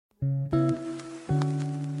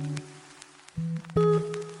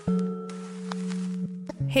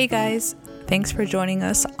Hey guys, thanks for joining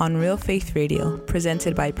us on Real Faith Radio,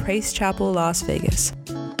 presented by Praise Chapel Las Vegas.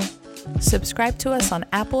 Subscribe to us on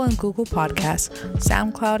Apple and Google Podcasts,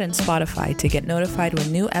 SoundCloud, and Spotify to get notified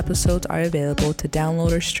when new episodes are available to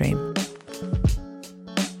download or stream.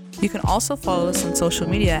 You can also follow us on social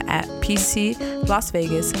media at PC Las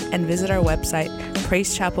Vegas and visit our website,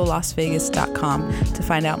 praisechapellasvegas.com, to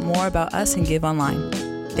find out more about us and give online.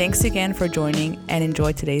 Thanks again for joining and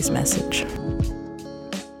enjoy today's message.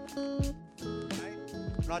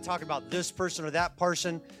 We're not talking about this person or that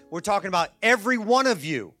person. We're talking about every one of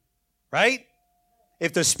you, right?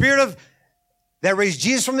 If the Spirit that raised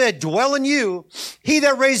Jesus from the dead dwell in you, he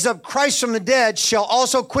that raised up Christ from the dead shall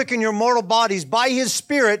also quicken your mortal bodies by his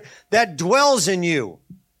Spirit that dwells in you.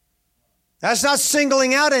 That's not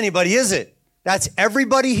singling out anybody, is it? That's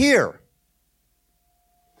everybody here.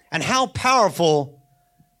 And how powerful,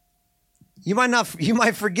 you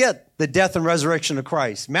might forget the death and resurrection of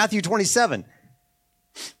Christ. Matthew 27,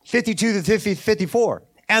 52 to 54.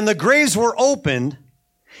 And the graves were opened,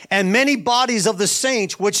 and many bodies of the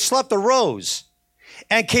saints which slept arose,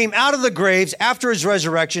 and came out of the graves after his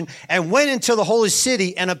resurrection, and went into the holy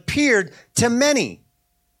city, and appeared to many.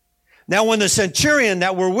 Now when the centurion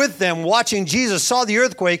that were with them watching Jesus saw the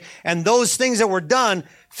earthquake and those things that were done,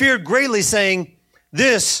 feared greatly, saying,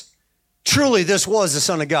 this was the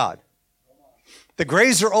Son of God. The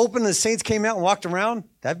graves are open and the saints came out and walked around.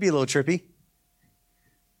 That'd be a little trippy.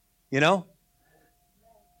 You know?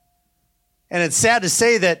 And it's sad to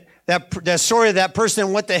say that story of that person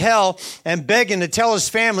that went to hell and begging to tell his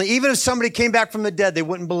family, even if somebody came back from the dead, they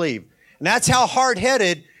wouldn't believe. And that's how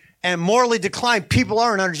hard-headed and morally declined people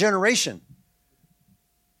are in our generation.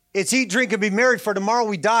 It's eat, drink, and be merry, for tomorrow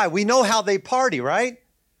we die. We know how they party, right?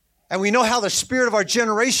 And we know how the spirit of our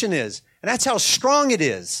generation is. And that's how strong it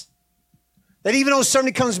is. That even though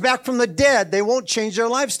somebody comes back from the dead, they won't change their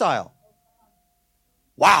lifestyle.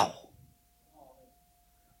 Wow.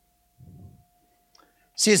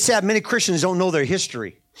 See, it's sad. Many Christians don't know their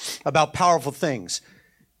history about powerful things.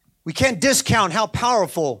 We can't discount how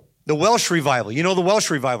powerful the Welsh revival. You know the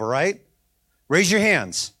Welsh revival, right? Raise your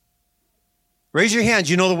hands. Raise your hands.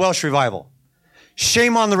 You know the Welsh revival.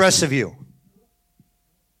 Shame on the rest of you.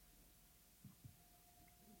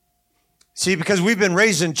 See, because we've been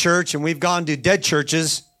raised in church and we've gone to dead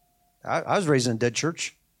churches. I was raised in a dead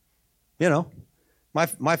church. You know,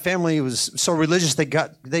 my family was so religious they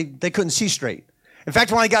couldn't see straight. In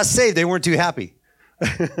fact, when I got saved, they weren't too happy.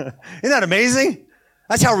 Isn't that amazing?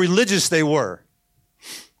 That's how religious they were.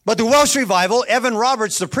 But the Welsh revival, Evan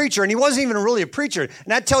Roberts, the preacher, and he wasn't even really a preacher. And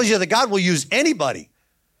that tells you that God will use anybody.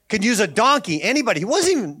 Could use a donkey, anybody.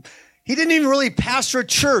 He didn't even really pastor a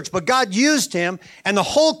church, but God used him, and the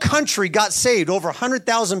whole country got saved, over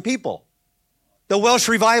 100,000 people. The Welsh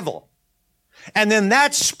revival. And then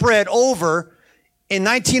that spread over in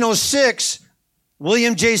 1906.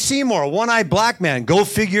 William J. Seymour, one-eyed black man, go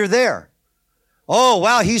figure there. Oh,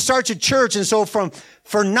 wow, he starts a church, and so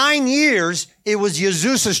for 9 years, it was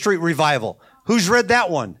Azusa Street revival. Who's read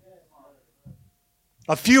that one?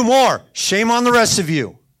 A few more. Shame on the rest of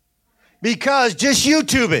you. Because just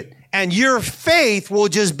YouTube it, and your faith will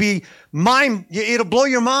just be it'll blow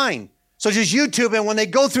your mind. So just YouTube it, and when they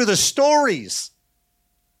go through the stories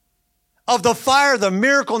of the fire, the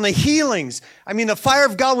miracle, and the healings, I mean, the fire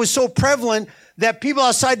of God was so prevalent that people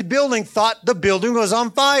outside the building thought the building was on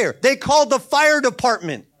fire. They called the fire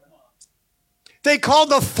department. They called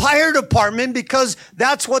the fire department because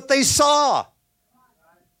that's what they saw.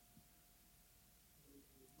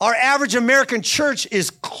 Our average American church is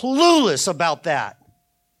clueless about that.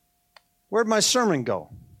 Where'd my sermon go?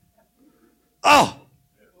 Oh!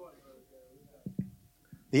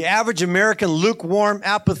 The average American lukewarm,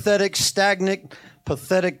 apathetic, stagnant,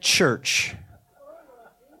 pathetic church.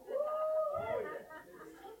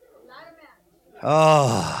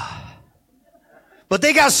 Oh. But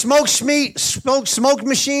they got smoke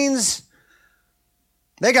machines.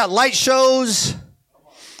 They got light shows.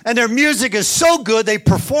 And their music is so good, they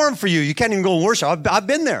perform for you. You can't even go and worship. I've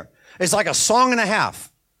been there. It's like a song and a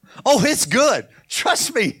half. Oh, it's good.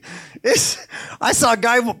 Trust me. I saw a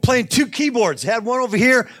guy playing 2 keyboards. Had one over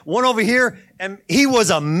here, and he was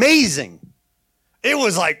amazing. It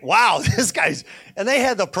was like, wow, this guy's... And they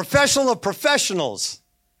had the professional of professionals.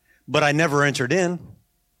 But I never entered in.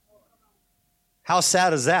 How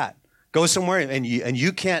sad is that? Go somewhere and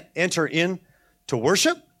you can't enter in to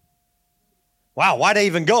worship? Wow, why'd I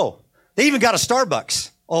even go? They even got a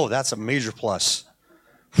Starbucks. Oh, that's a major plus.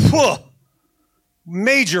 Whew.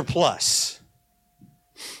 Major plus.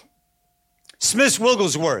 Smith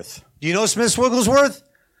Wigglesworth. Do you know Smith Wigglesworth?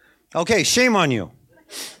 Okay, shame on you.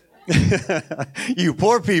 You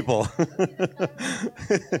poor people.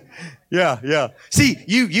 Yeah. See,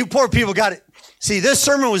 you poor people got it. See, this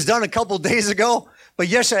sermon was done a couple of days ago, but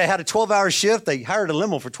yesterday I had a 12-hour shift. They hired a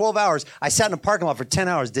limo for 12 hours. I sat in a parking lot for 10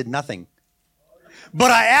 hours, did nothing.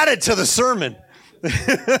 But I added to the sermon.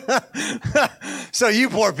 So you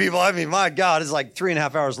poor people, I mean, my God, it's like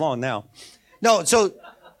 3.5 hours long now. No, so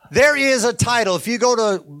there is a title. If you go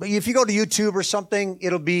to YouTube or something,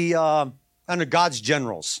 it'll be under God's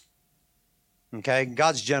Generals. Okay,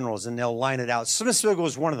 God's Generals, and they'll line it out. Smithsville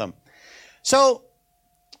was one of them. So,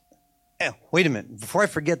 wait a minute, before I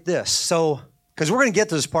forget this. So, because we're going to get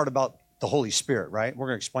to this part about the Holy Spirit, right? We're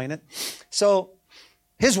going to explain it. So,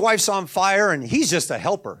 his wife's on fire, and he's just a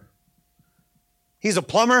helper. He's a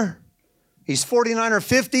plumber. He's 49 or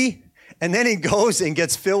 50, and then he goes and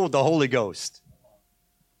gets filled with the Holy Ghost.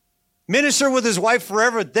 Minister with his wife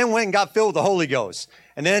forever, then went and got filled with the Holy Ghost,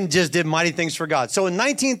 and then just did mighty things for God. So in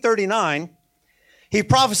 1939, he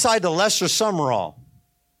prophesied to Lester Sumrall.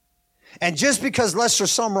 And just because Lester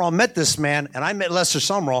Sumrall met this man, and I met Lester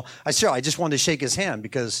Sumrall, I just wanted to shake his hand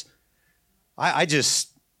because I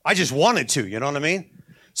just wanted to, you know what I mean?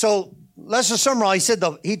 So Lester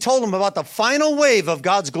Sumrall, he told him about the final wave of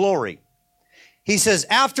God's glory. He says,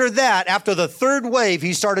 after the third wave,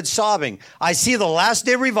 he started sobbing. I see the last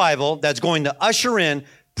day revival that's going to usher in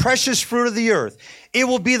precious fruit of the earth. It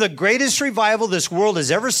will be the greatest revival this world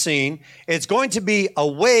has ever seen. It's going to be a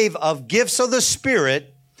wave of gifts of the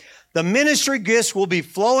Spirit. The ministry gifts will be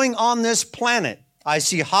flowing on this planet. I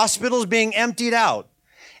see hospitals being emptied out,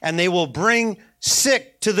 and they will bring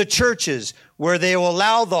sick to the churches where they will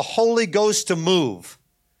allow the Holy Ghost to move.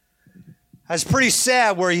 That's pretty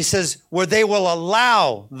sad where he says, where they will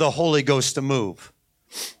allow the Holy Ghost to move.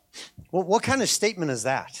 Well, what kind of statement is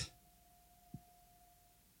that?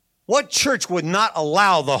 What church would not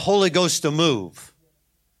allow the Holy Ghost to move?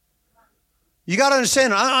 You got to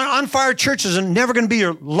understand, on fire churches are never going to be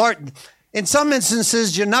your in some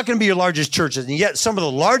instances, you're not going to be your largest churches. And yet some of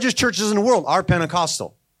the largest churches in the world are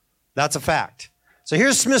Pentecostal. That's a fact. So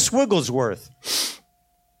here's Smith Wigglesworth.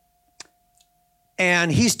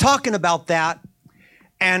 And he's talking about that.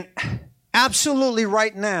 And absolutely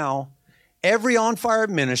right now, every on-fire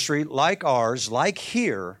ministry like ours, like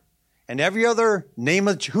here, and every other name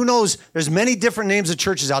of, who knows, there's many different names of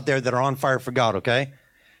churches out there that are on fire for God, okay?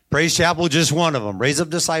 Praise Chapel, just one of them. Raise Up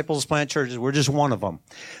Disciples, Plant Churches, we're just one of them.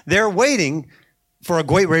 They're waiting for a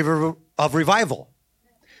great wave of revival.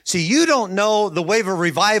 See, you don't know the wave of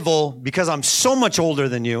revival because I'm so much older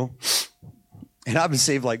than you. And I've been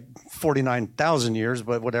saved like 49,000 years,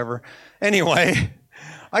 but whatever. Anyway,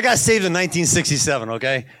 I got saved in 1967,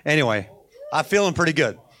 okay? Anyway, I'm feeling pretty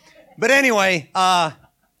good. But anyway,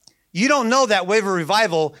 you don't know that wave of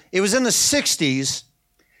revival. It was in the 60s.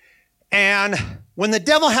 And when the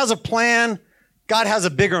devil has a plan, God has a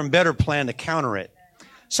bigger and better plan to counter it.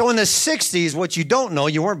 So in the 60s, what you don't know,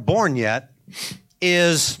 you weren't born yet,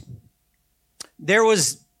 is there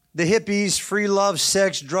was the hippies, free love,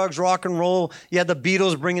 sex, drugs, rock and roll. You had the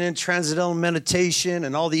Beatles bringing in transcendental meditation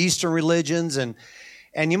and all the Eastern religions. And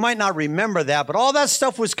you might not remember that, but all that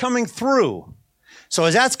stuff was coming through. So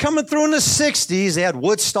as that's coming through in the 60s, they had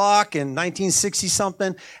Woodstock in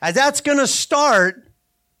 1960-something. As that's going to start,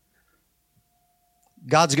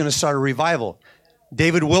 God's going to start a revival.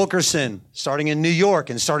 David Wilkerson, starting in New York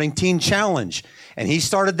and starting Teen Challenge. And he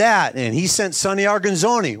started that. And he sent Sonny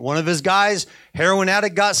Arganzoni, one of his guys, heroin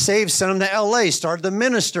addict, got saved, sent him to L.A., started to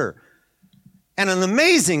minister. And an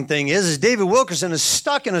amazing thing is David Wilkerson is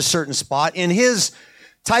stuck in a certain spot in his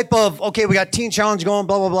type of, okay, we got Teen Challenge going,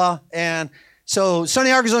 blah, blah, blah. And so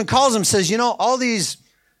Sonny Arganzoni calls him, says, you know, all these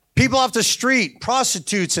people off the street,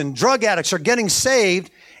 prostitutes and drug addicts are getting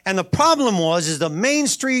saved. And the problem is the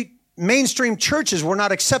mainstream churches were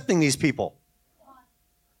not accepting these people.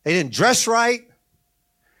 They didn't dress right.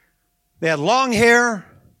 They had long hair.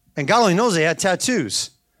 And God only knows they had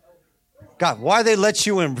tattoos. God, why they let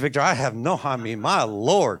you in, Victor? I mean, my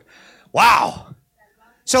Lord. Wow.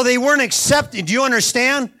 So they weren't accepted. Do you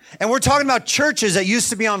understand? And we're talking about churches that used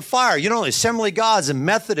to be on fire. You know, Assembly of Gods and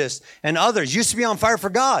Methodists and others used to be on fire for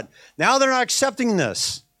God. Now they're not accepting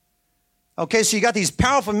this. Okay, so you got these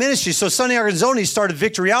powerful ministries. So Sonny Arganzoni started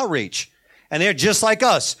Victory Outreach. And they're just like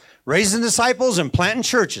us, raising disciples and planting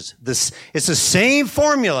churches. It's the same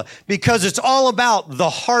formula because it's all about the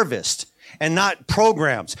harvest and not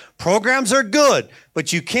programs. Programs are good,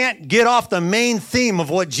 but you can't get off the main theme of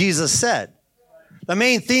what Jesus said. The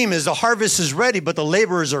main theme is the harvest is ready, but the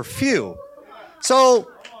laborers are few. So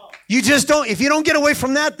you just don't, if you don't get away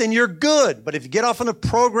from that, then you're good. But if you get off on the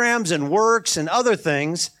programs and works and other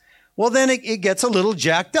things, well, then it gets a little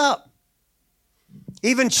jacked up.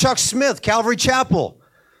 Even Chuck Smith, Calvary Chapel.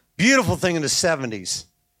 Beautiful thing in the 70s.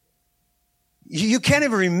 You can't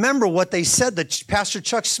even remember what they said to Pastor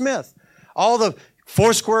Chuck Smith. All the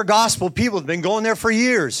Foursquare Gospel people have been going there for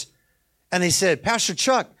years. And they said, Pastor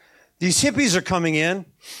Chuck, these hippies are coming in,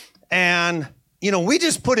 and, we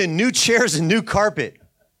just put in new chairs and new carpet.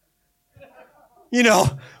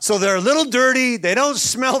 So they're a little dirty, they don't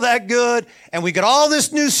smell that good, and we got all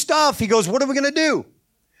this new stuff. He goes, what are we going to do?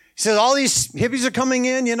 He says, all these hippies are coming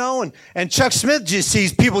in, and Chuck Smith just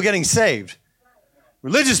sees people getting saved.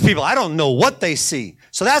 Religious people, I don't know what they see.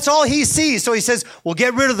 So that's all he sees. So he says, well,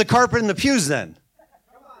 get rid of the carpet in the pews then.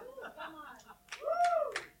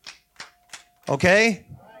 Okay?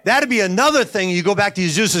 That'd be another thing. You go back to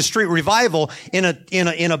Azusa Street Revival in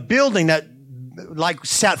a building that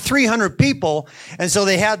sat 300 people. And so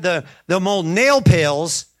they had the old nail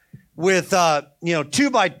pails with,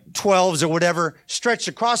 2x12s or whatever stretched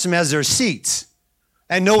across them as their seats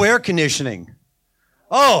and no air conditioning.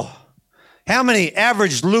 Oh, how many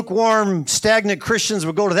average, lukewarm, stagnant Christians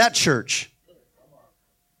would go to that church?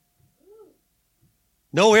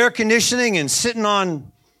 No air conditioning and sitting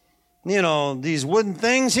on, these wooden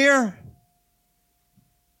things here.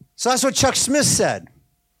 So that's what Chuck Smith said.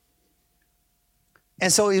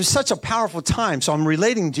 And so it was such a powerful time. So I'm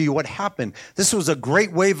relating to you what happened. This was a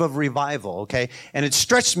great wave of revival, okay? And it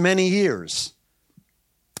stretched many years.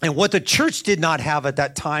 And what the church did not have at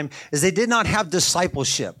that time is they did not have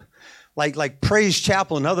discipleship. Like Praise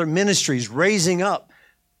Chapel and other ministries raising up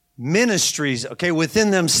ministries, okay,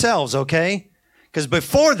 within themselves, okay? Because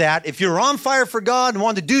before that, if you were on fire for God and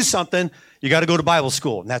wanted to do something, you got to go to Bible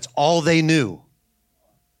school. And that's all they knew.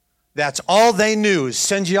 That's all they knew is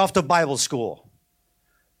send you off to Bible school.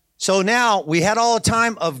 So now we had all the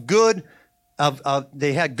time of good,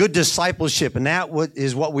 they had good discipleship, and that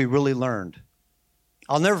is what we really learned.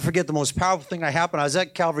 I'll never forget the most powerful thing that happened. I was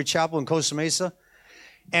at Calvary Chapel in Costa Mesa.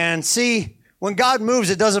 And see, when God moves,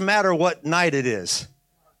 it doesn't matter what night it is.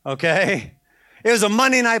 Okay? It was a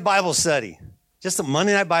Monday night Bible study. Just a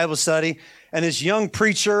Monday night Bible study. And this young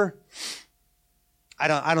preacher, I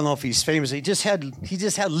don't know if he's famous. He just had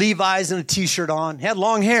Levi's and a t-shirt on. He had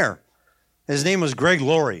long hair. His name was Greg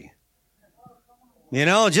Laurie.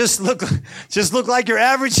 Just look like your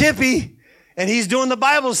average hippie. And he's doing the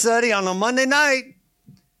Bible study on a Monday night.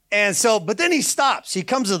 And so, but then he stops. He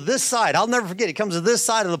comes to this side. I'll never forget. He comes to this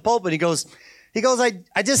side of the pulpit. He goes,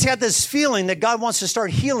 I just had this feeling that God wants to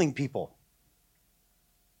start healing people.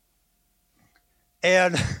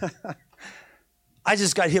 And I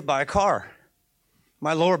just got hit by a car.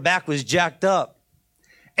 My lower back was jacked up.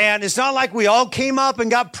 And it's not like we all came up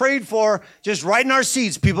and got prayed for, just right in our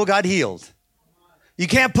seats, people got healed. You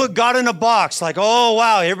can't put God in a box like, oh,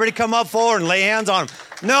 wow, everybody come up forward and lay hands on him.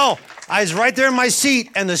 No, I was right there in my seat,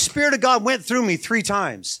 and the Spirit of God went through me 3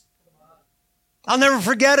 times. I'll never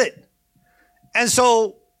forget it. And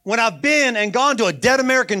so when I've been and gone to a dead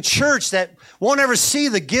American church that won't ever see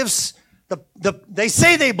the gifts, they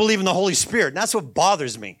say they believe in the Holy Spirit, and that's what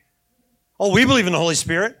bothers me. Oh, we believe in the Holy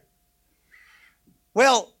Spirit.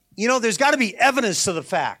 Well, there's got to be evidence to the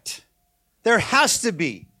fact. There has to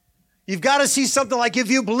be. You've got to see something like if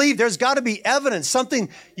you believe, there's got to be evidence. Something,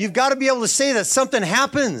 you've got to be able to say that something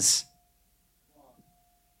happens.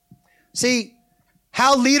 See,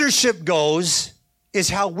 how leadership goes is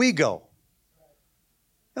how we go.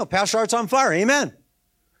 Pastor Art's on fire. Amen.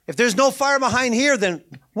 If there's no fire behind here, then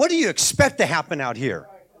what do you expect to happen out here?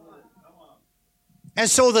 And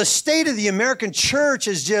so the state of the American church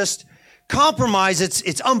is just compromise.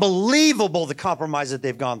 It's unbelievable the compromise that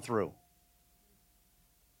they've gone through.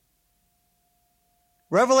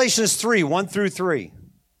 Revelations 3, 1 through 3.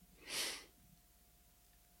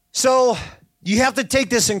 So you have to take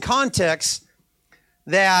this in context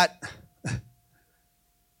that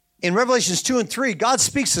in Revelations 2 and 3, God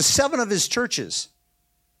speaks to 7 of his churches.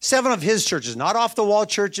 7 of his churches, not off-the-wall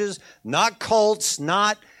churches, not cults,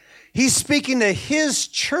 he's speaking to his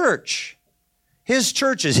church, his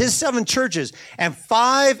churches, his 7 churches, and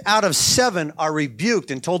 5 out of 7 are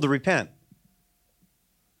rebuked and told to repent.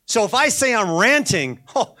 So if I say I'm ranting,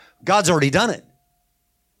 God's already done it.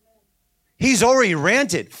 He's already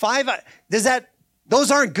ranted. 5,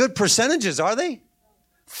 those aren't good percentages, are they?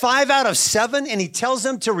 5 out of 7, and he tells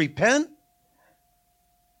them to repent?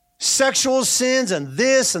 Sexual sins and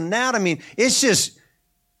this and that. I mean, it's just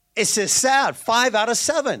sad. 5 out of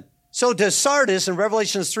 7. So to Sardis in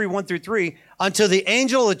Revelations 3, 1 through 3, unto the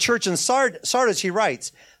angel of the church in Sardis he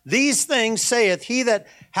writes, these things saith he that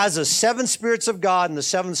has the 7 spirits of God and the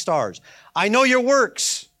 7 stars. I know your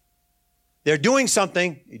works. They're doing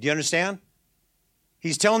something. Do you understand?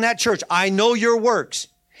 He's telling that church, I know your works.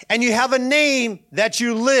 And you have a name that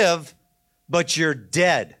you live, but you're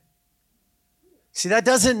dead. See, that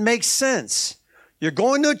doesn't make sense. You're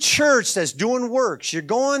going to a church that's doing works. You're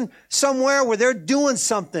going somewhere where they're doing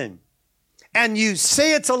something. And you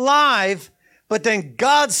say it's alive, but then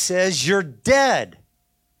God says you're dead.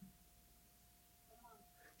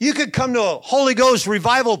 You could come to a Holy Ghost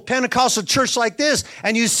revival Pentecostal church like this,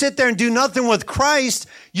 and you sit there and do nothing with Christ,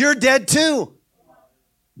 you're dead too.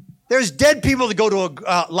 There's dead people that go to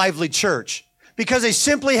a lively church because they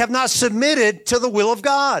simply have not submitted to the will of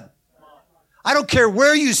God. I don't care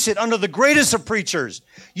where you sit under the greatest of preachers.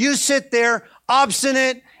 You sit there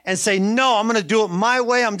obstinate and say, no, I'm going to do it my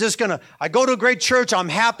way. I go to a great church. I'm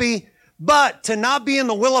happy. But to not be in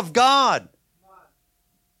the will of God,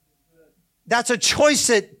 that's a choice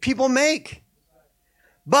that people make.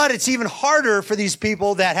 But it's even harder for these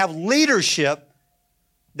people that have leadership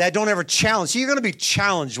that don't ever challenge. So you're going to be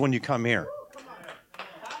challenged when you come here.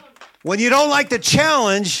 When you don't like the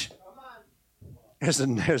challenge, there's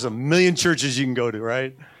a million churches you can go to,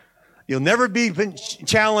 right? You'll never be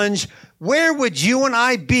challenged. Where would you and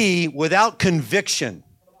I be without conviction?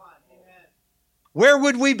 Where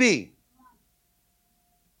would we be?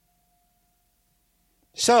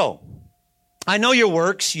 So, I know your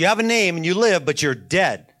works. You have a name and you live, but you're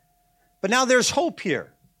dead. But now there's hope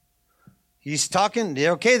here. He's talking,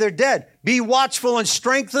 okay, they're dead. Be watchful and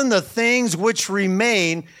strengthen the things which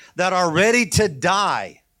remain that are ready to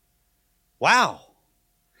die. Wow.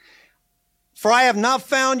 For I have not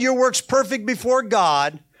found your works perfect before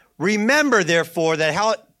God. Remember, therefore,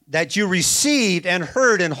 that you received and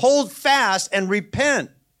heard, and hold fast and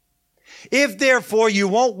repent. If, therefore, you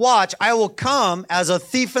won't watch, I will come as a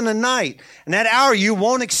thief in the night, and that hour you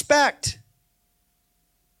won't expect.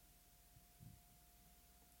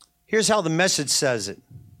 Here's how the Message says it.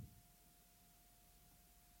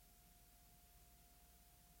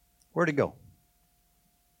 Where'd it go?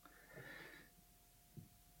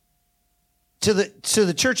 To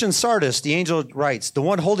the church in Sardis, the angel writes, the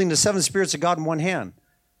one holding the seven spirits of God in one hand.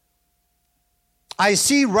 I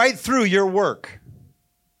see right through your work.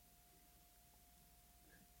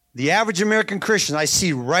 The average American Christian, I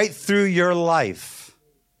see right through your life.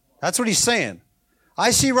 That's what he's saying.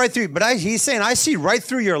 I see right through, but he's saying, I see right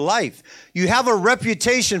through your life. You have a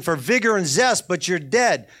reputation for vigor and zest, but you're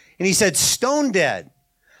dead. And he said, stone dead.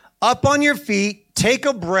 Up on your feet, take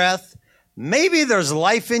a breath. Maybe there's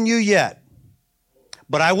life in you yet.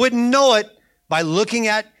 But I wouldn't know it by looking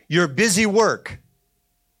at your busy work.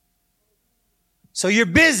 So you're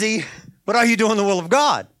busy, but are you doing the will of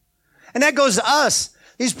God? And that goes to us.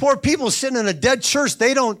 These poor people sitting in a dead church,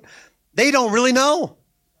 they don't really know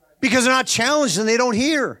because they're not challenged and they don't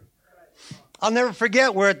hear. I'll never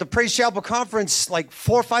forget, we're at the Praise Chapel conference like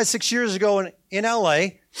 4, 5, 6 years ago in LA,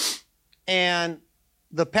 and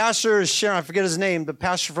the pastor is sharing, I forget his name, the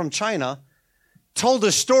pastor from China, told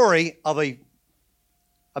a story of a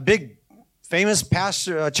big famous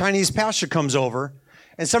pastor, a Chinese pastor comes over,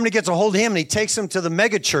 and somebody gets a hold of him and he takes him to the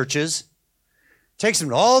mega churches, takes him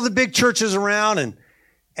to all the big churches around, and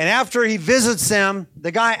after he visits them,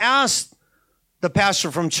 the guy asked the pastor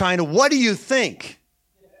from China, what do you think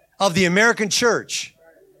of the American church?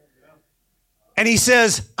 And he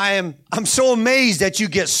says, I'm so amazed that you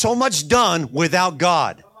get so much done without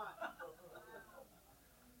God.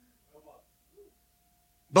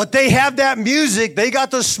 But they have that music. They got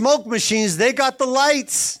the smoke machines. They got the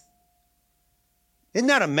lights. Isn't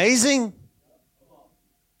that amazing?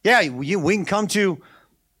 Yeah, we can come to,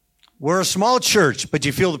 we're a small church, but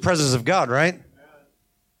you feel the presence of God, right?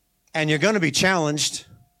 And you're going to be challenged.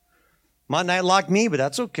 Might not like me, but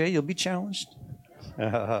that's okay. You'll be challenged.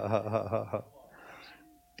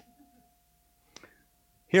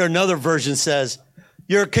 Here another version says,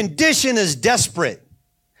 your condition is desperate.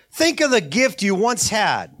 Think of the gift you once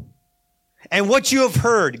had and what you have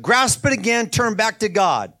heard. Grasp it again, turn back to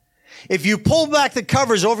God. If you pull back the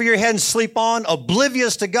covers over your head and sleep on,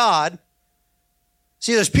 oblivious to God.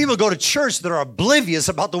 See, there's people who go to church that are oblivious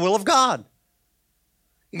about the will of God.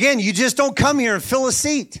 Again, you just don't come here and fill a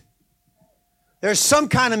seat. There's some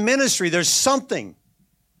kind of ministry. There's something.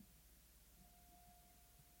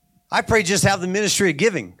 I pray just have the ministry of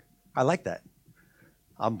giving. I like that.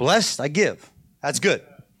 I'm blessed. I give. That's good.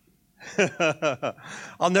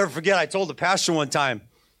 I'll never forget, I told the pastor one time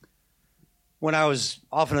when I was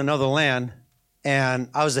off in another land, and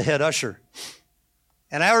I was the head usher.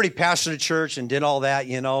 And I already pastored a church and did all that,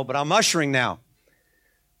 but I'm ushering now.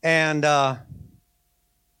 And I'm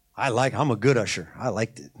a good usher. I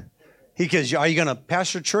liked it. He goes, are you going to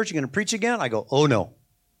pastor a church? Are you going to preach again? I go, oh, no.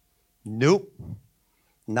 Nope.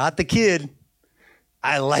 Not the kid.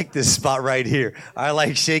 I like this spot right here. I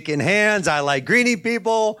like shaking hands. I like greeting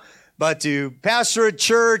people. But to pastor a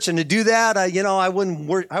church and to do that, I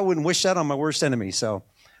wouldn't wish that on my worst enemy. So,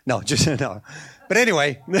 no, just no. But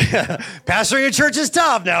anyway, pastoring a church is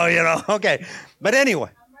tough now, Okay. But anyway.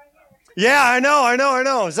 Yeah, I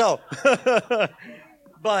know. So,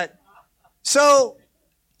 but as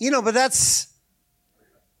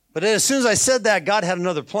soon as I said that, God had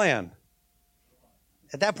another plan.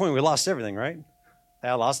 At that point, we lost everything, right?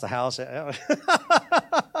 I lost the house.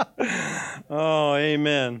 Oh,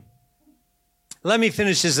 amen. Let me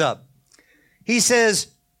finish this up. He says,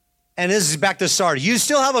 and this is back to Sardis, you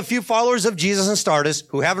still have a few followers of Jesus in Sardis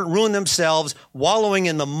who haven't ruined themselves wallowing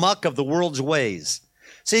in the muck of the world's ways.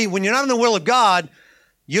 See, when you're not in the will of God,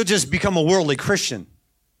 you'll just become a worldly Christian.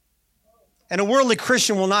 And a worldly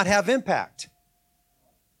Christian will not have impact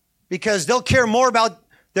because they'll care more about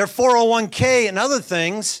their 401k and other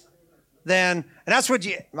things than, and that's what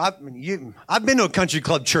I've been to a country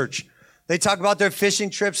club church. They talk about their fishing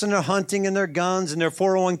trips and their hunting and their guns and their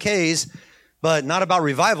 401ks, but not about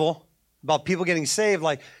revival, about people getting saved.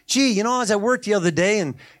 Like, gee, I was at work the other day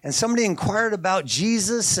and somebody inquired about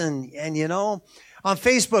Jesus and on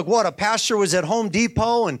Facebook, a pastor was at Home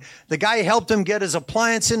Depot and the guy helped him get his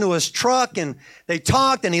appliance into his truck and they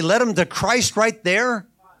talked and he led him to Christ right there.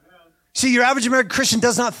 See, your average American Christian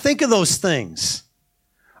does not think of those things.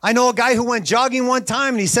 I know a guy who went jogging one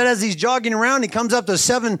time and he said as he's jogging around, he comes up to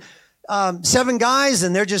seven guys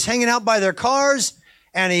and they're just hanging out by their cars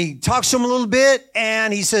and he talks to them a little bit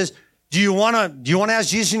and he says, do you want to ask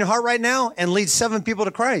Jesus in your heart right now and lead 7 people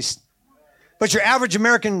to Christ? But your average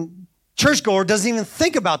American churchgoer doesn't even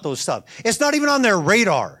think about those stuff. It's not even on their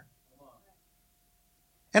radar.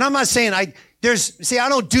 And I'm not saying I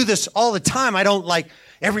don't do this all the time. I don't like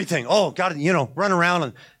everything. Oh, got to, run around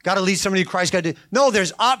and got to lead somebody to Christ. No,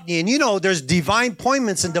 there's there's divine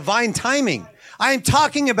appointments and divine timing. I am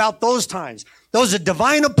talking about those times. Those are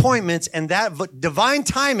divine appointments and that divine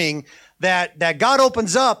timing that God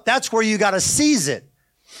opens up. That's where you got to seize it.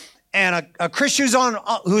 And a Christian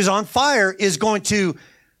who's on fire is going to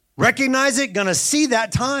recognize it, going to see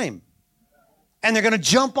that time, and they're going to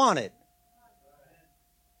jump on it.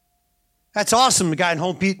 That's awesome. The guy in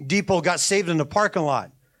Home Depot got saved in the parking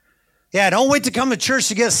lot. Yeah, don't wait to come to church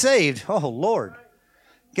to get saved. Oh, Lord.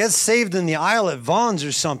 Get saved in the aisle at Vaughn's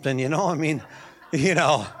or something, When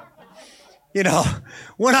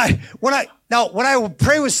I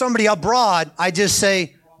pray with somebody abroad, I just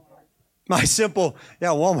say,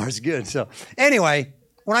 Walmart's good. So anyway,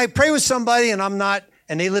 when I pray with somebody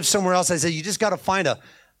and they live somewhere else, I say, you just got to find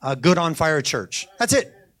a good on fire church. That's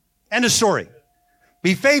it. End of story.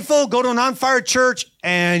 Be faithful, go to an on fire church,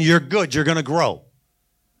 and you're good. You're going to grow.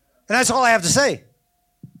 And that's all I have to say.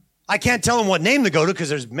 I can't tell them what name to go to because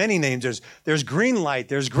there's many names. There's Greenlight,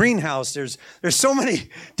 there's Greenhouse, there's so many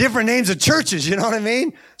different names of churches, you know what I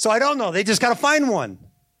mean? So I don't know. They just got to find one.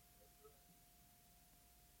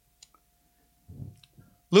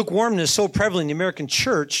 Lukewarmness is so prevalent in the American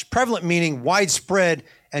church, prevalent meaning widespread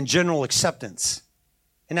and general acceptance.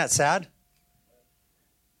 Isn't that sad?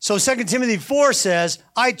 So 2 Timothy 4 says,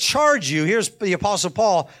 I charge you, here's the Apostle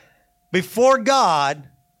Paul, before God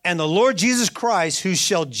and the Lord Jesus Christ, who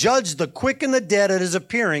shall judge the quick and the dead at his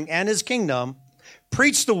appearing and his kingdom,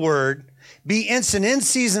 preach the word, be instant in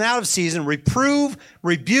season, out of season, reprove,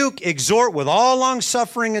 rebuke, exhort with all long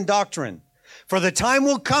suffering and doctrine. For the time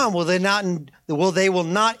will come they will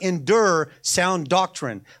not endure sound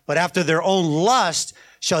doctrine, but after their own lust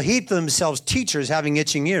shall heap themselves teachers having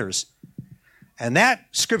itching ears. And that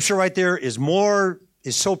scripture right there is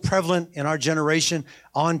so prevalent in our generation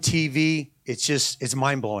on TV. It's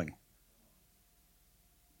mind-blowing.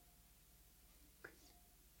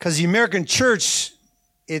 Because the American church,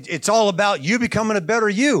 it's all about you becoming a better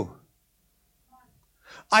you.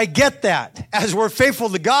 I get that. As we're faithful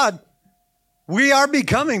to God, we are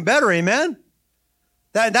becoming better, amen?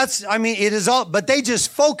 It is all, but they just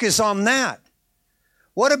focus on that.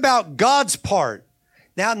 What about God's part?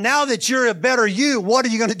 Now that you're a better you, what are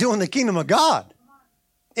you going to do in the kingdom of God?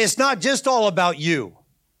 It's not just all about you.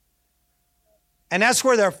 And that's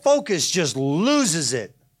where their focus just loses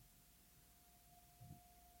it.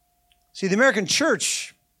 See, the American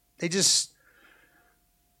church,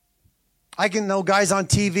 I can know guys on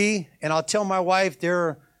TV, and I'll tell my wife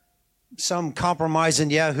they're some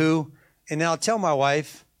compromising Yahoo, and then I'll tell my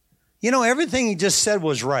wife, everything he just said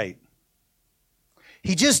was right.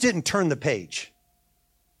 He just didn't turn the page.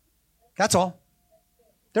 That's all.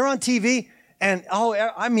 They're on TV, and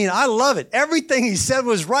I love it. Everything he said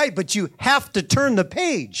was right, but you have to turn the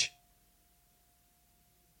page.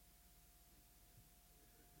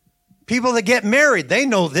 People that get married, they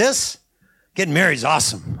know this. Getting married is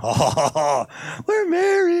awesome. Oh, we're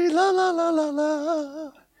married, la, la, la, la,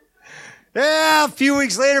 la. Yeah, a few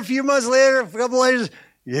weeks later, a few months later, a couple later,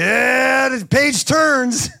 yeah, the page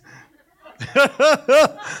turns.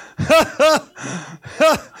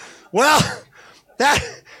 Well,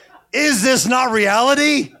 is this not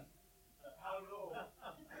reality?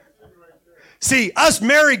 See, us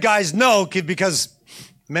married guys know because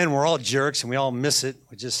men, we're all jerks and we all miss it.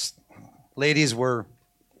 Ladies, we're,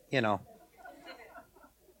 And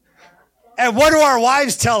what do our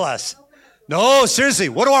wives tell us? No, seriously,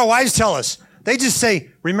 what do our wives tell us? They just say,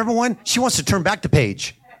 remember when? She wants to turn back the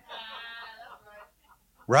page.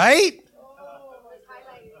 Right?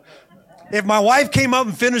 If my wife came up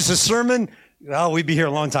and finished the sermon, we'd be here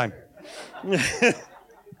a long time.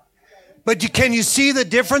 But can you see the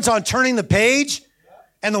difference on turning the page?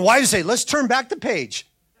 And the wives say, let's turn back the page.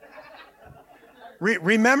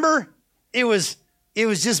 Remember? It was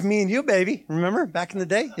just me and you, baby. Remember? Back in the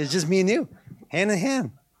day? It was just me and you. Hand in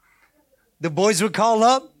hand. The boys would call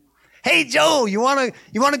up. Hey, Joe, you wanna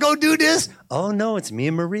go do this? Oh, no, it's me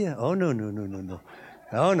and Maria. Oh, no.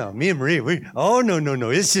 Oh, no, me and Maria. No.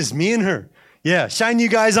 It's just me and her. Yeah, shine you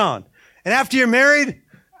guys on. And after you're married,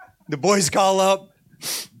 the boys call up.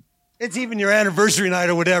 It's even your anniversary night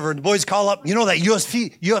or whatever. And the boys call up. You know that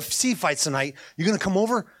UFC fights tonight. You going to come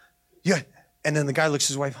over? Yeah. And then the guy looks at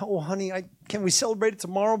his wife. Oh, honey, can we celebrate it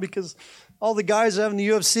tomorrow? Because all the guys are having the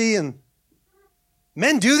UFC. And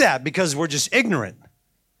men do that because we're just ignorant.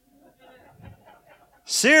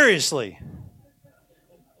 Seriously.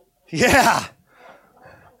 Yeah.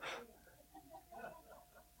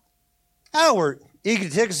 Oh, we're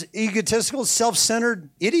egotistical,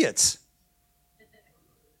 self-centered idiots.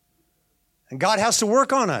 And God has to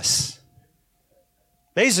work on us.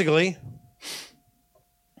 Basically,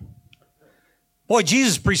 boy,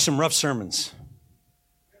 Jesus preached some rough sermons.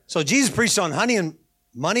 So Jesus preached on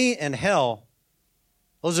money and hell.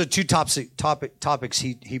 Those are two topics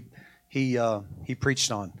he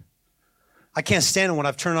preached on. I can't stand it when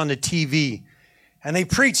I've turned on the TV and they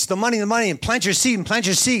preach the money, and plant your seed.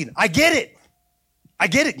 I get it.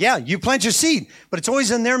 Yeah, you plant your seed, but it's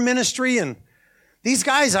always in their ministry. And these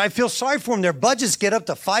guys, I feel sorry for them. Their budgets get up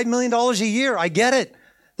to $5 million a year. I get it.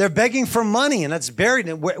 They're begging for money, and that's buried.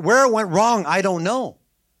 And where it went wrong, I don't know.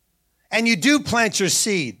 And you do plant your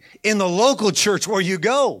seed in the local church where you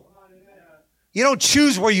go. You don't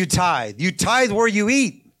choose where you tithe. You tithe where you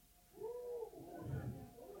eat.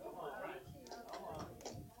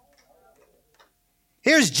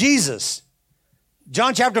 Here's Jesus.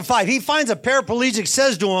 John chapter 5. He finds a paraplegic,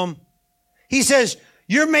 says to him, he says,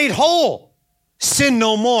 you're made whole. Sin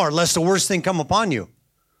no more, lest the worst thing come upon you.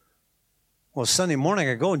 Well, Sunday morning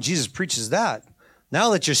I go and Jesus preaches that. Now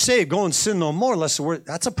that you're saved, go and sin no more, lest the worst.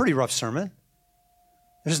 That's a pretty rough sermon.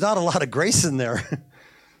 There's not a lot of grace in there.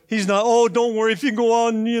 He's not, don't worry, if you go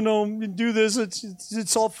on, and do this,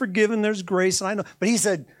 it's all forgiven, there's grace, and I know. But he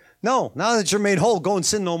said, no, now that you're made whole, go and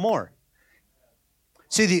sin no more.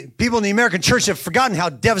 See, the people in the American church have forgotten how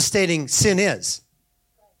devastating sin is.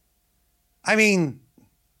 I mean,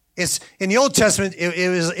 it's in the Old Testament,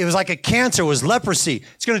 it was like a cancer, it was leprosy.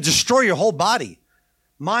 It's going to destroy your whole body,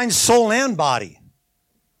 mind, soul, and body.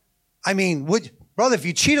 I mean, brother, if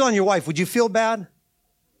you cheated on your wife, would you feel bad?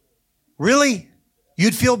 Really?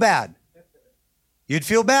 You'd feel bad. You'd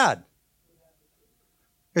feel bad.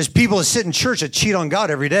 There's people that sit in church that cheat on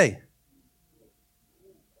God every day.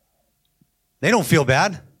 They don't feel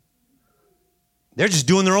bad. They're just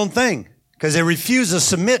doing their own thing because they refuse to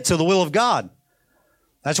submit to the will of God.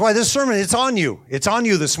 That's why this sermon, it's on you. It's on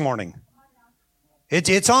you this morning.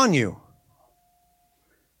 It's on you.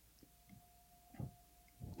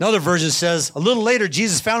 Another version says, a little later,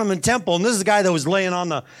 Jesus found him in the temple, and this is the guy that was laying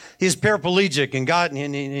on he's paraplegic,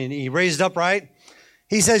 and he raised up, right?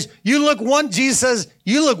 He says, Jesus says,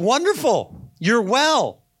 you look wonderful. You're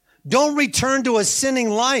well. Don't return to a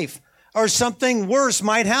sinning life, or something worse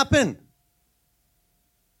might happen.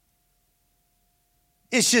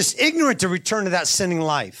 It's just ignorant to return to that sinning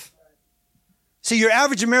life. See, your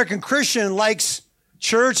average American Christian likes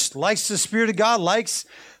church, likes the Spirit of God, likes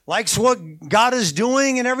what God is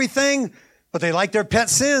doing and everything, but they like their pet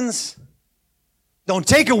sins. Don't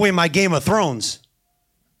take away my Game of Thrones.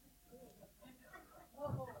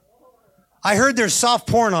 I heard there's soft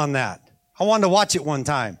porn on that. I wanted to watch it one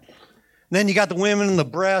time. And then you got the women and the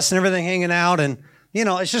breasts and everything hanging out, and,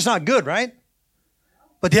 it's just not good, right?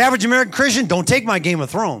 But the average American Christian, don't take my Game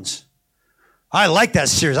of Thrones. I like that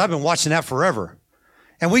series. I've been watching that forever.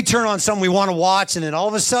 And we turn on something we want to watch, and then all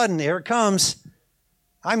of a sudden, here it comes.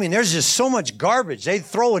 I mean, there's just so much garbage. They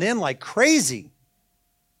throw it in like crazy.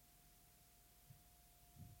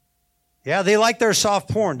 Yeah, they like their soft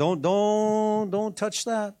porn. Don't touch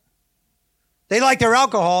that. They like their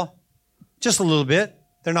alcohol, just a little bit.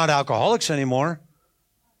 They're not alcoholics anymore.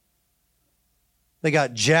 They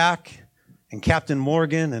got Jack and Captain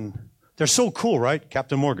Morgan, and they're so cool, right?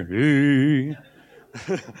 Captain Morgan.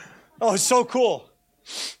 Hey. Oh, it's so cool.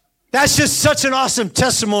 That's just such an awesome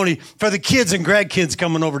testimony for the kids and grandkids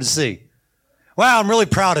coming over to see. Wow, I'm really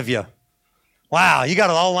proud of you. Wow, you got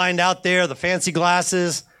it all lined out there, the fancy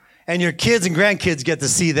glasses, and your kids and grandkids get to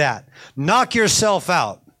see that. Knock yourself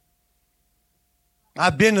out.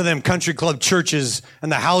 I've been to them country club churches and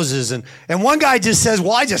the houses, and one guy just says,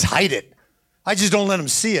 well, I just hide it. I just don't let them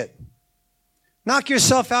see it. Knock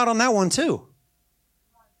yourself out on that one too.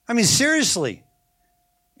 I mean, seriously.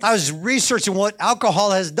 I was researching what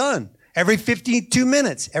alcohol has done. Every 52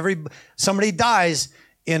 minutes, somebody dies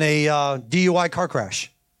in a DUI car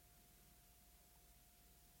crash.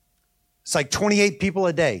 It's like 28 people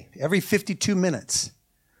a day, every 52 minutes.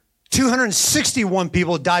 261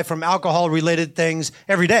 people die from alcohol-related things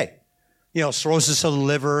every day. You know, cirrhosis of the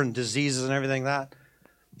liver and diseases and everything that.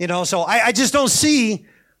 You know, so I just don't see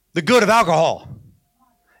the good of alcohol.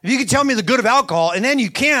 If you can tell me the good of alcohol, and then you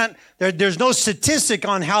can't, there's no statistic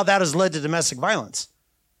on how that has led to domestic violence.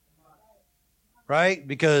 Right?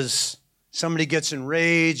 Because somebody gets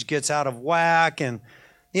enraged, gets out of whack, and,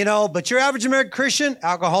 you know, but your average American Christian,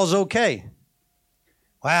 alcohol's okay.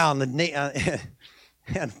 Wow, and the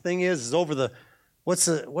thing is over the, what's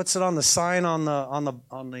it on the sign on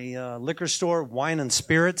the liquor store? Wine and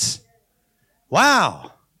spirits.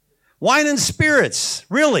 Wow. Wine and spirits,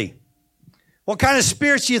 really? What kind of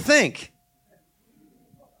spirits do you think?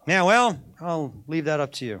 Yeah, well, I'll leave that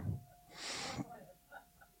up to you.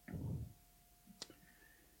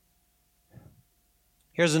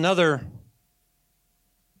 Here's the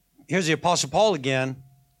Apostle Paul again.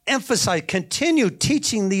 Continue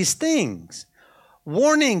teaching these things,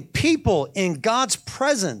 warning people in God's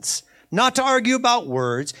presence not to argue about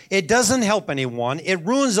words. It doesn't help anyone. It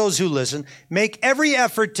ruins those who listen. Make every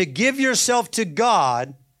effort to give yourself to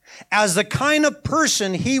God as the kind of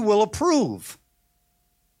person he will approve.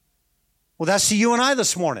 Well, that's to you and I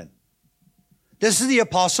this morning. This is the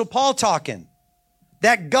Apostle Paul talking.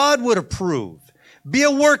 That God would approve. Be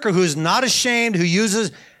a worker who's not ashamed, who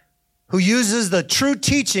uses the true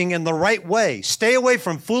teaching in the right way. Stay away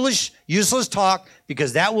from foolish, useless talk,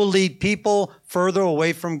 because that will lead people further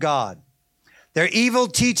away from God. Their evil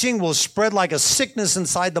teaching will spread like a sickness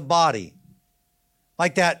inside the body.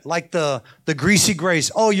 Like the greasy grace.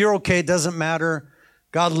 Oh, you're okay. It doesn't matter.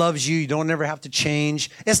 God loves you. You don't ever have to change.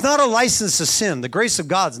 It's not a license to sin. The grace of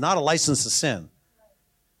God's not a license to sin.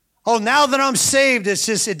 Oh, now that I'm saved,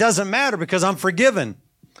 it doesn't matter because I'm forgiven.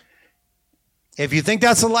 If you think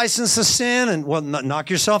that's a license to sin, and well, knock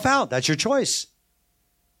yourself out. That's your choice.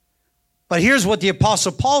 But here's what the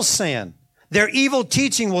Apostle Paul's saying. Their evil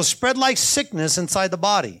teaching will spread like sickness inside the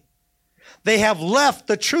body. They have left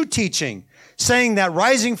the true teaching, saying that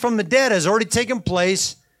rising from the dead has already taken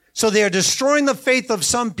place, so they are destroying the faith of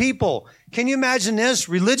some people. Can you imagine this?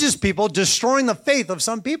 Religious people destroying the faith of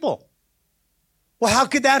some people. Well, how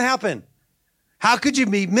could that happen? How could you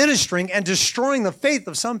be ministering and destroying the faith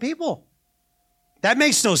of some people? That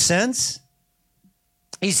makes no sense.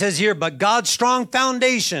 He says here, but God's strong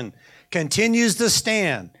foundation continues to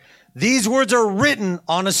stand. These words are written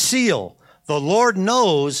on a seal. The Lord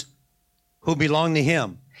knows who belong to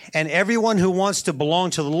him. And everyone who wants to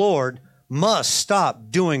belong to the Lord must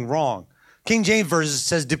stop doing wrong. King James Version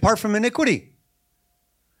says, depart from iniquity.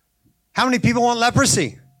 How many people want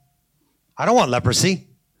leprosy? I don't want leprosy.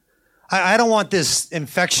 I don't want this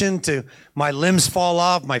infection to my limbs fall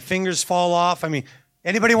off, my fingers fall off. I mean,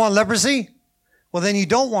 anybody want leprosy? Well, then you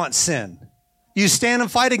don't want sin. You stand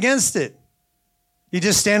and fight against it. You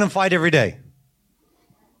just stand and fight every day.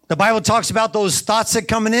 The Bible talks about those thoughts that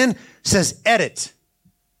coming in, says edit.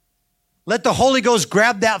 Let the Holy Ghost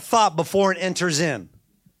grab that thought before it enters in.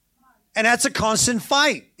 And that's a constant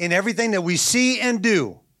fight in everything that we see and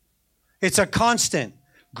do. It's a constant.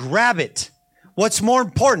 Grab it. What's more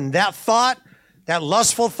important, that thought, that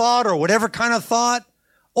lustful thought or whatever kind of thought,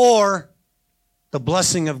 or the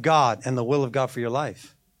blessing of God and the will of God for your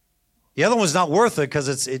life? The other one's not worth it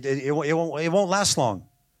because it won't last long.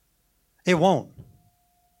 It won't.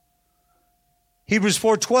 Hebrews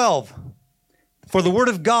 4:12. For the word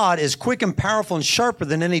of God is quick and powerful and sharper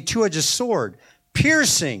than any two-edged sword,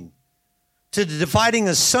 piercing to the dividing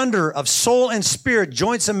asunder of soul and spirit,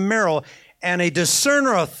 joints and marrow, and a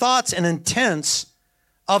discerner of thoughts and intents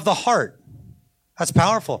of the heart. That's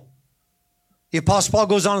powerful. The Apostle Paul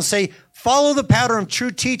goes on to say, follow the pattern of true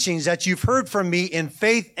teachings that you've heard from me in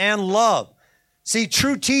faith and love. See,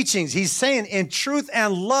 true teachings, he's saying, in truth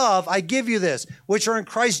and love, I give you this, which are in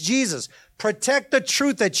Christ Jesus. Protect the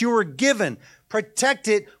truth that you were given. Protect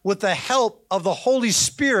it with the help of the Holy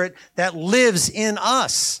Spirit that lives in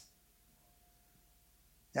us.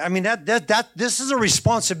 I mean, this is a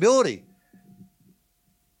responsibility.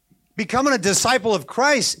 Becoming a disciple of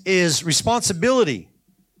Christ is responsibility.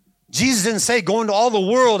 Jesus didn't say go into all the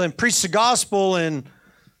world and preach the gospel and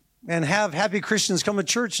have happy Christians come to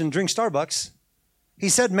church and drink Starbucks. He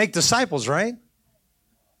said make disciples, right?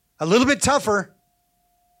 A little bit tougher.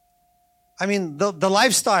 I mean, the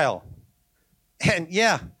lifestyle. And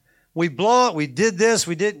yeah, we blow it. We did this.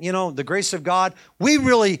 We did, the grace of God. We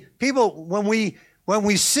really, people, when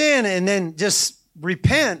we sin and then just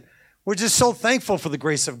repent, we're just so thankful for the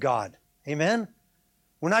grace of God. Amen?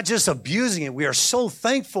 We're not just abusing it. We are so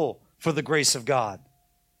thankful for the grace of God.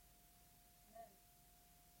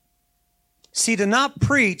 See, to not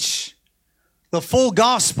preach the full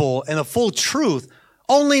gospel and the full truth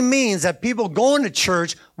only means that people going to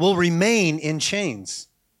church will remain in chains.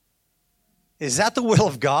 Is that the will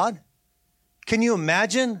of God? Can you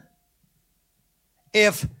imagine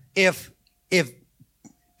if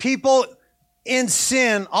people in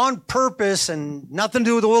sin on purpose and nothing to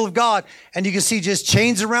do with the will of God, and you can see just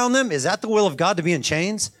chains around them? Is that the will of God to be in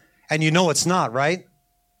chains? And you know it's not, right?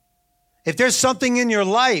 If there's something in your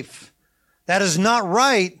life that is not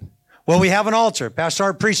right, well, we have an altar. Pastor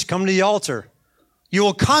Art preached, come to the altar. You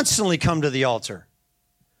will constantly come to the altar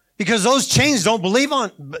because those chains don't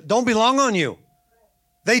belong on you.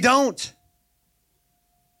 They don't.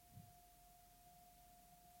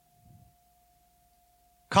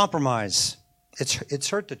 Compromise. It's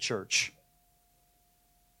hurt the church.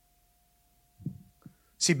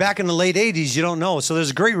 See, back in the late 80s, you don't know. So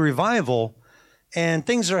there's a great revival and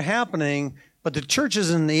things are happening, but the churches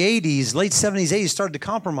in the 80s, late 70s, 80s started to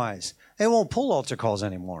compromise. They won't pull altar calls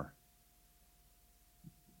anymore.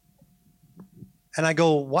 And I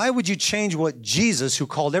go, why would you change what Jesus, who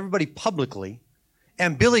called everybody publicly,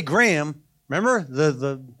 and Billy Graham, remember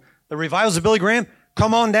the revivals of Billy Graham,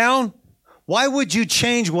 come on down? Why would you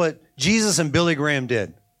change what Jesus and Billy Graham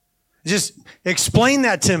did? Just explain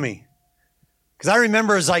that to me. Because I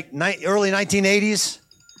remember it was like early 1980s.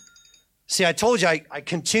 See, I told you I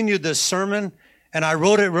continued this sermon, and I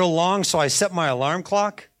wrote it real long, so I set my alarm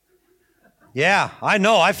clock. Yeah, I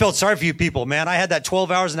know. I felt sorry for you people, man. I had that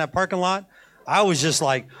 12 hours in that parking lot. I was just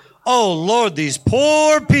like, oh, Lord, these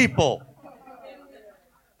poor people.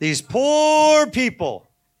 These poor people.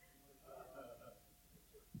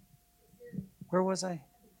 Where was I?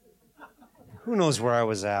 Who knows where I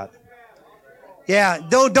was at? Yeah,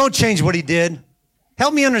 don't change what he did.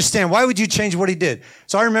 Help me understand. Why would you change what he did?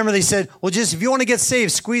 So I remember they said, well, just if you want to get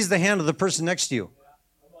saved, squeeze the hand of the person next to you.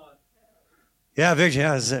 Yeah, Vic,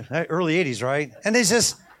 yeah, it's early 80s, right? And they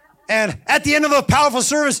just, and at the end of a powerful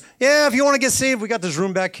service, yeah, if you want to get saved, we got this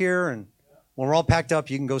room back here, and when we're all packed up,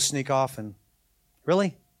 you can go sneak off. And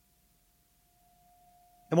really?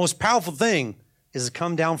 The most powerful thing is to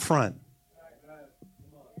come down front.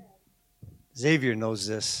 Xavier knows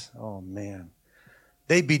this. Oh, man.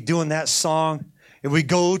 They'd be doing that song. And we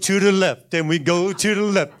go to the left, and we go to the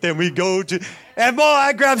left, and we go to... And boy,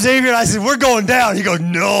 I grabbed Xavier, and I said, we're going down. He goes,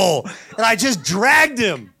 no. And I just dragged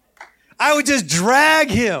him. I would just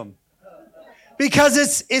drag him. Because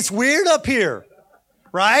it's weird up here.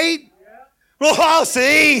 Right? Well, I'll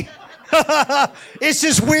see. It's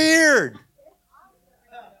just weird.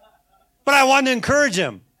 But I wanted to encourage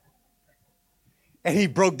him. And he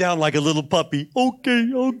broke down like a little puppy.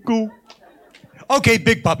 Okay, I'll go. Okay,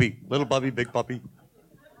 big puppy. Little puppy, big puppy.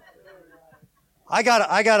 I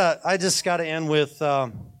just gotta end with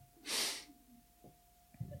the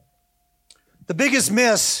biggest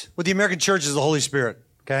miss with the American church is the Holy Spirit.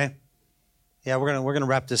 Okay? Yeah, we're gonna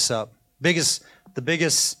wrap this up. The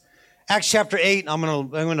biggest Acts chapter 8, I'm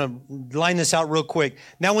gonna line this out real quick.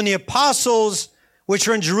 Now when the apostles which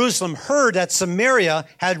were in Jerusalem heard that Samaria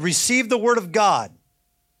had received the word of God.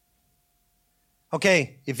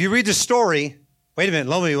 Okay, if you read the story, wait a minute,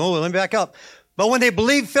 let me back up. But when they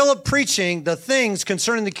believed Philip preaching the things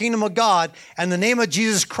concerning the kingdom of God and the name of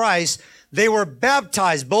Jesus Christ, they were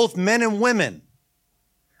baptized, both men and women.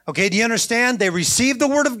 Okay, do you understand? They received the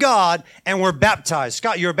word of God and were baptized.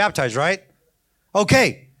 Scott, you were baptized, right?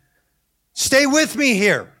 Okay, stay with me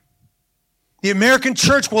here. The American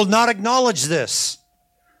church will not acknowledge this.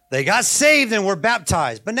 They got saved and were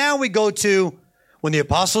baptized. But now we go to when the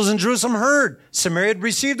apostles in Jerusalem heard Samaria had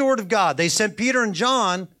received the word of God. They sent Peter and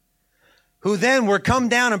John, who then were come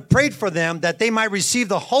down and prayed for them that they might receive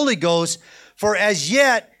the Holy Ghost. For as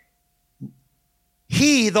yet,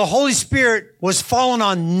 the Holy Spirit, was fallen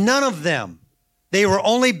on none of them. They were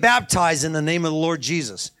only baptized in the name of the Lord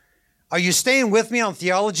Jesus. Are you staying with me on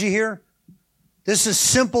theology here? This is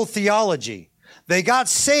simple theology. They got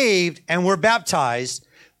saved and were baptized,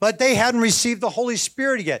 but they hadn't received the Holy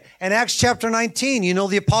Spirit yet. In Acts chapter 19, you know,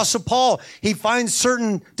 the Apostle Paul, he finds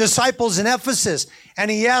certain disciples in Ephesus,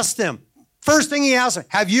 and he asked them, first thing he asked them,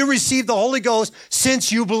 have you received the Holy Ghost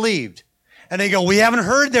since you believed? And they go, we haven't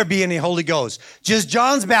heard there be any Holy Ghost. Just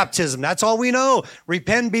John's baptism. That's all we know.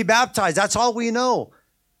 Repent and be baptized. That's all we know.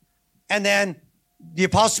 And then the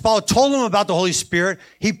Apostle Paul told them about the Holy Spirit.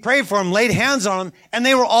 He prayed for them, laid hands on them, and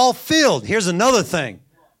they were all filled. Here's another thing.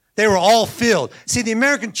 They were all filled. See, the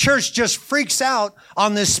American church just freaks out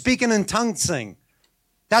on this speaking in tongues thing.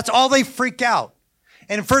 That's all they freak out.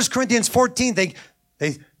 And in 1 Corinthians 14, they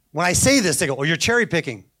when I say this, they go, oh, you're cherry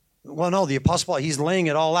picking. Well, no, the Apostle Paul, he's laying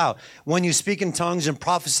it all out. When you speak in tongues and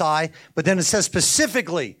prophesy, but then it says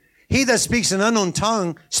specifically, he that speaks an unknown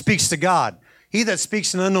tongue speaks to God. He that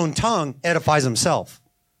speaks an unknown tongue edifies himself.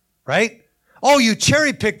 Right? Oh, you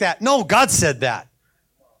cherry picked that. No, God said that.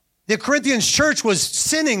 The Corinthians church was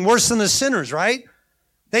sinning worse than the sinners, right?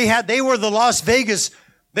 They were the Las Vegas,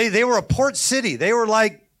 they were a port city. They were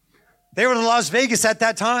the Las Vegas at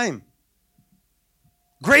that time.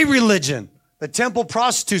 Great religion. The temple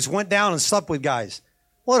prostitutes went down and slept with guys.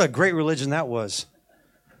 What a great religion that was.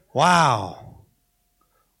 Wow.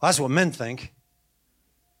 That's what men think.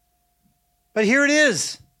 But here it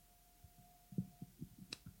is.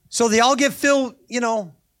 So they all get filled,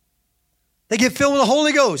 they get filled with the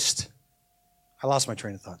Holy Ghost. I lost my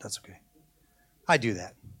train of thought. That's okay. I do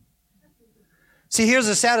that. See, here's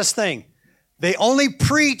the saddest thing. They only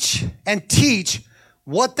preach and teach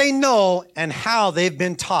what they know and how they've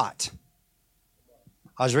been taught.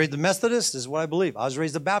 I was raised a Methodist. This is what I believe. I was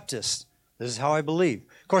raised a Baptist. This is how I believe.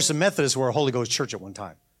 Of course, the Methodists were a Holy Ghost church at one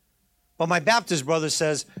time. But my Baptist brother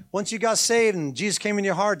says, once you got saved and Jesus came in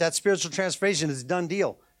your heart, that spiritual transformation is a done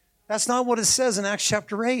deal. That's not what it says in Acts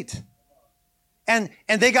chapter 8. And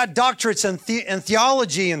they got doctorates in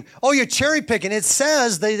theology and, oh, you're cherry picking. It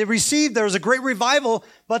says there was a great revival,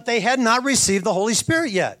 but they had not received the Holy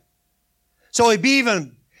Spirit yet. So it'd be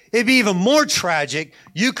even more tragic.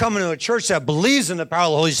 You come into a church that believes in the power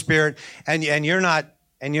of the Holy Spirit and you're not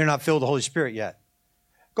filled with the Holy Spirit yet.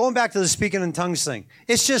 Going back to the speaking in tongues thing.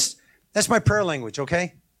 That's my prayer language,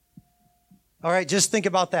 okay? All right, just think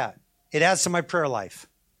about that. It adds to my prayer life.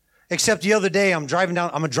 Except the other day, I'm driving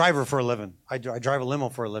down. I'm a driver for a living. I drive a limo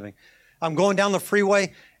for a living. I'm going down the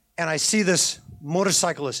freeway, and I see this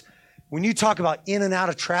motorcyclist. When you talk about in and out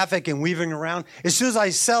of traffic and weaving around, as soon as I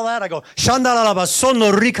sell that, I go,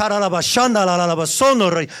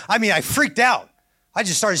 I mean, I freaked out. I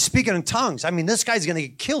just started speaking in tongues. I mean, this guy's going to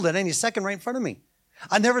get killed at any second right in front of me.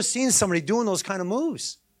 I've never seen somebody doing those kind of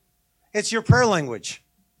moves. It's your prayer language.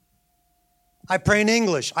 I pray in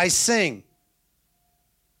English. I sing.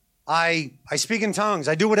 I speak in tongues.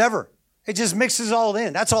 I do whatever. It just mixes all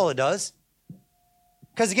in. That's all it does.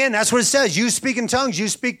 Because again, that's what it says. You speak in tongues. You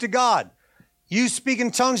speak to God. You speak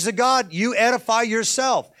in tongues to God. You edify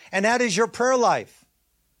yourself. And that is your prayer life.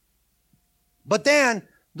 But then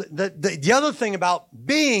the other thing about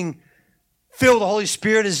being filled with the Holy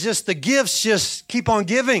Spirit is just the gifts just keep on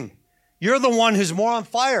giving. You're the one who's more on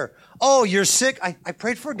fire. Oh, you're sick. I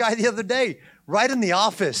prayed for a guy the other day right in the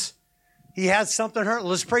office. He had something hurt.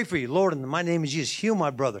 Let's pray for you. Lord, in my name of Jesus, heal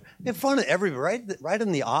my brother. In front of everybody, right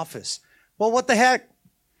in the office. Well, what the heck?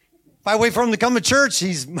 If I wait for him to come to church,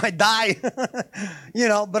 he might die.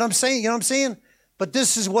 But I'm saying, you know what I'm saying? But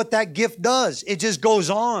this is what that gift does. It just goes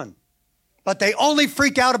on. But they only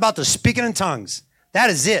freak out about the speaking in tongues. That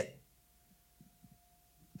is it.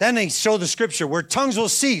 Then they show the scripture where tongues will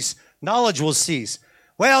cease, knowledge will cease.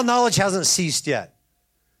 Well, knowledge hasn't ceased yet.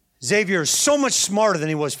 Xavier is so much smarter than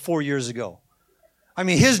he was 4 years ago. I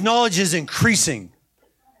mean, his knowledge is increasing.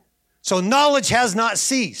 So knowledge has not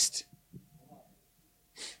ceased.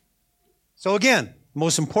 So again, the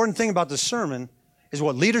most important thing about the sermon is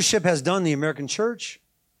what leadership has done in the American church.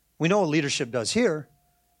 We know what leadership does here.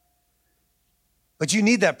 But you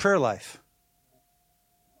need that prayer life.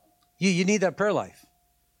 You need that prayer life.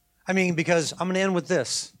 I mean, because I'm going to end with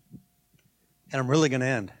this. And I'm really going to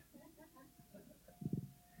end.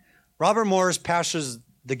 Robert Morris pastors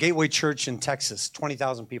the Gateway Church in Texas,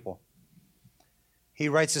 20,000 people. He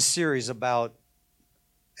writes a series about,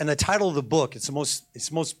 and the title of the book, it's the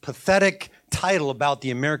most pathetic title about the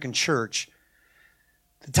American church.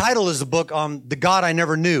 The title is the book, The God I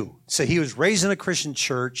Never Knew. So he was raised in a Christian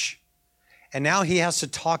church, and now he has to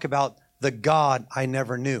talk about the God I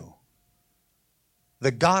never knew.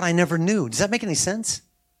 The God I never knew. Does that make any sense?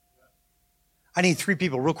 I need 3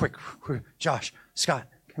 people real quick. Josh, Scott,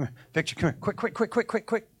 come Come here. Victor, come here.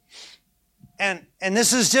 Quick. And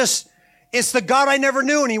this is just, it's the God I never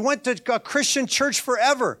knew, and he went to a Christian church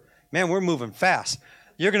forever. Man, we're moving fast.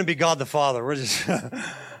 You're going to be God the Father. We're just,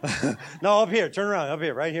 no, up here. Turn around. Up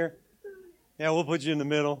here, right here. Yeah, we'll put you in the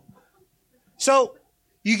middle. So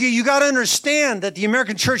you got to understand that the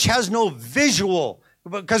American church has no visual,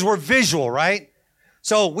 because we're visual, right?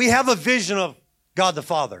 So we have a vision of God the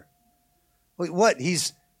Father. What?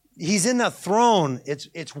 He's in the throne.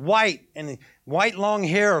 It's white, and white long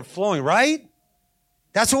hair flowing, right?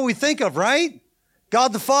 That's what we think of, right?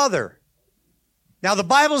 God the Father. Now the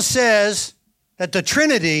Bible says that the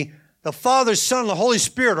Trinity, the Father, Son, and the Holy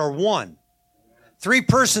Spirit are one. 3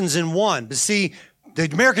 persons in one. But see, the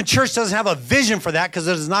American church doesn't have a vision for that because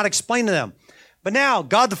it is not explained to them. But now,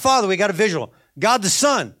 God the Father, we got a visual. God the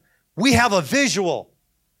Son, we have a visual.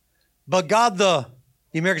 But God the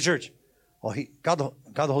American church, well, God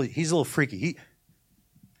the Holy, he's a little freaky.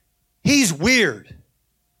 He's weird.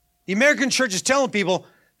 The American church is telling people,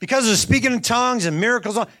 because of speaking in tongues and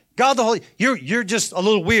miracles, God the Holy, you're just a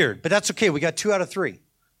little weird. But that's okay. We got 2 out of 3.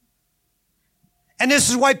 And this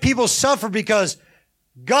is why people suffer, because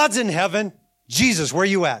God's in heaven. Jesus, where are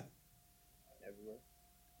you at? Everywhere.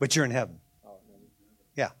 But you're in heaven.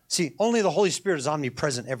 Yeah. See, only the Holy Spirit is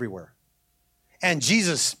omnipresent everywhere. And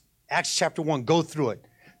Jesus, Acts chapter 1, go through it.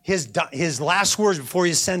 His last words before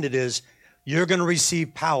he ascended is, you're going to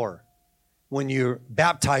receive power when you're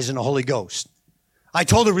baptized in the Holy Ghost. I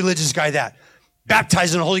told a religious guy that.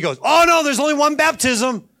 Baptized in the Holy Ghost. Oh, no, there's only one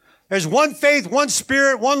baptism. There's one faith, one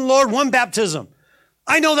Spirit, one Lord, one baptism.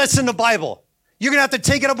 I know that's in the Bible. You're going to have to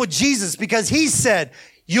take it up with Jesus, because he said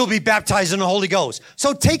you'll be baptized in the Holy Ghost.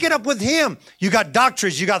 So take it up with him. You got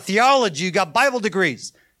doctorates, you got theology, you got Bible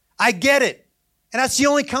degrees. I get it. And that's the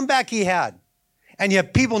only comeback he had. And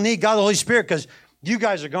yet people need God the Holy Spirit, because you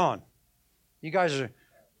guys are gone. You guys are,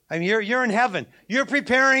 I mean, you're in heaven. You're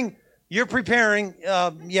preparing,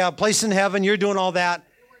 a place in heaven. You're doing all that.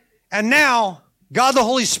 And now, God the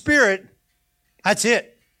Holy Spirit, that's it.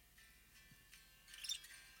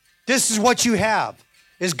 This is what you have,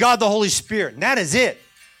 is God the Holy Spirit. And that is it.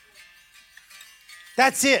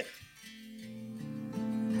 That's it.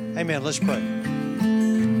 Amen. Let's pray.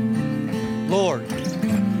 Lord,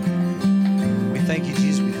 we thank you,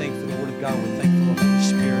 Jesus. We thank you for the Word of God. We thank you for the Holy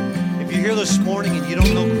Spirit. If you're here this morning and you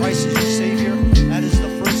don't know Christ as your Savior,